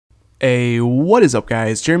What is up,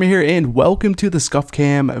 guys? Jeremy here, and welcome to the Scuf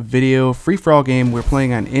Cam video free-for-all game. We're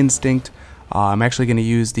playing on Instinct. I'm actually going to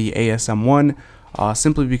use the ASM1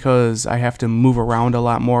 simply because I have to move around a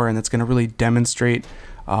lot more, and it's going to really demonstrate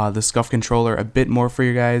the Scuf controller a bit more for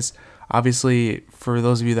you guys. Obviously, for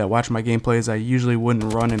those of you that watch my gameplays, I usually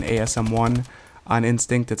wouldn't run an ASM1 on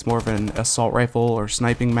Instinct. It's more of an assault rifle or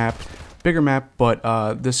sniping map, bigger map,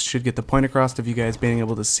 but this should get the point across of you guys being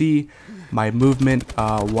able to see my movement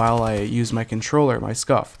while I use my controller, my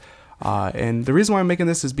Scuf. And the reason why I'm making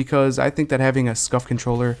this is because I think that having a Scuf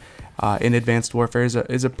controller in Advanced Warfare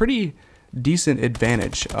is a pretty decent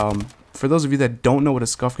advantage. For those of you that don't know what a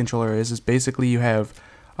Scuf controller is basically you have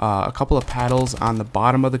a couple of paddles on the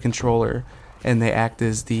bottom of the controller, and they act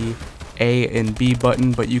as the A and B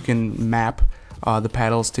button, but you can map the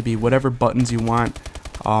paddles to be whatever buttons you want.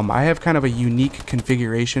 I have kind of a unique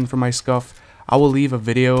configuration for my Scuf. I will leave a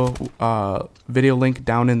video link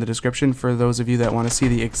down in the description for those of you that want to see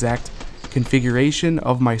the exact configuration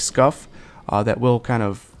of my Scuf. That will kind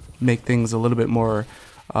of make things a little bit more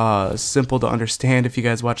simple to understand if you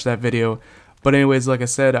guys watch that video. But anyways, like I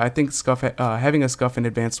said, I think having a Scuf in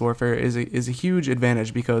Advanced Warfare is a huge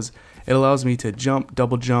advantage because it allows me to jump,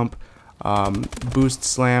 double jump, boost,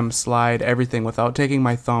 slam, slide, everything without taking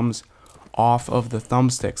my thumbs off of the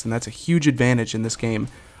thumbsticks, and that's a huge advantage in this game.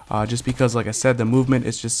 Just because, like I said, the movement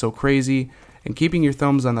is just so crazy, and keeping your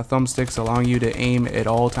thumbs on the thumbsticks, allowing you to aim at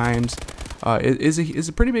all times, is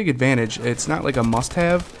a pretty big advantage. It's not like a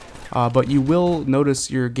must-have, but you will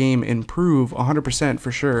notice your game improve 100%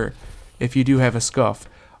 for sure if you do have a Scuf.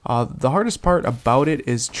 The hardest part about it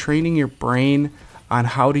is training your brain on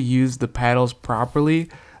how to use the paddles properly.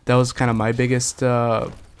 That was kind of my biggest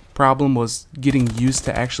problem, was getting used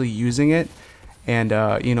to actually using it, and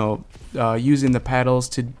using the paddles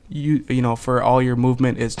to for all your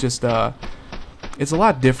movement is just it's a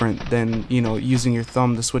lot different than using your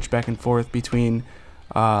thumb to switch back and forth between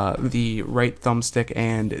the right thumbstick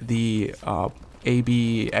and the A,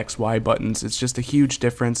 B, X, Y buttons. It's just a huge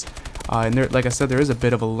difference, and there, like I said, there is a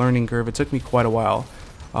bit of a learning curve. It took me quite a while,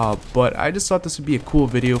 but I just thought this would be a cool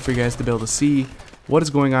video for you guys to be able to see what is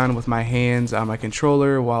going on with my hands on my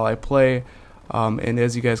controller while I play. And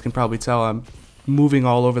as you guys can probably tell, I'm moving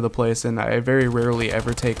all over the place, and I very rarely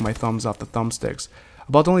ever take my thumbs off the thumbsticks.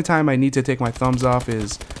 About the only time I need to take my thumbs off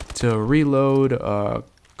is to reload,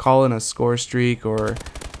 call in a score streak, or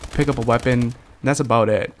pick up a weapon, and that's about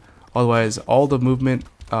it. Otherwise, all the movement,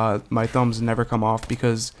 my thumbs never come off,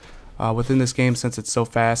 because within this game, since it's so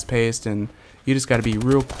fast paced, and you just got to be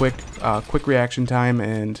real quick, quick reaction time,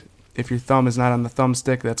 and if your thumb is not on the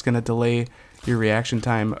thumbstick, that's going to delay your reaction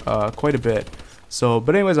time quite a bit.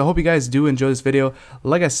 But anyways, I hope you guys do enjoy this video.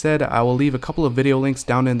 Like I said, I will leave a couple of video links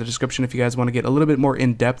down in the description if you guys want to get a little bit more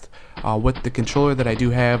in depth with the controller that I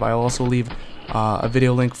do have. I'll also leave a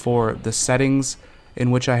video link for the settings in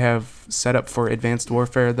which I have set up for Advanced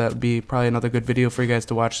Warfare. That would be probably another good video for you guys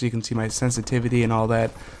to watch so you can see my sensitivity and all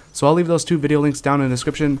that. So I'll leave those two video links down in the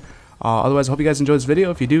description. Otherwise, I hope you guys enjoy this video.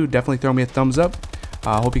 If you do, definitely throw me a thumbs up.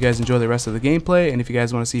 I hope you guys enjoy the rest of the gameplay, and if you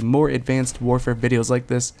guys want to see more Advanced Warfare videos like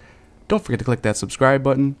this, don't forget to click that subscribe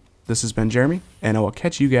button. This has been Jeremy, and I will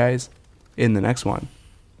catch you guys in the next one.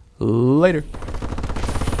 Later.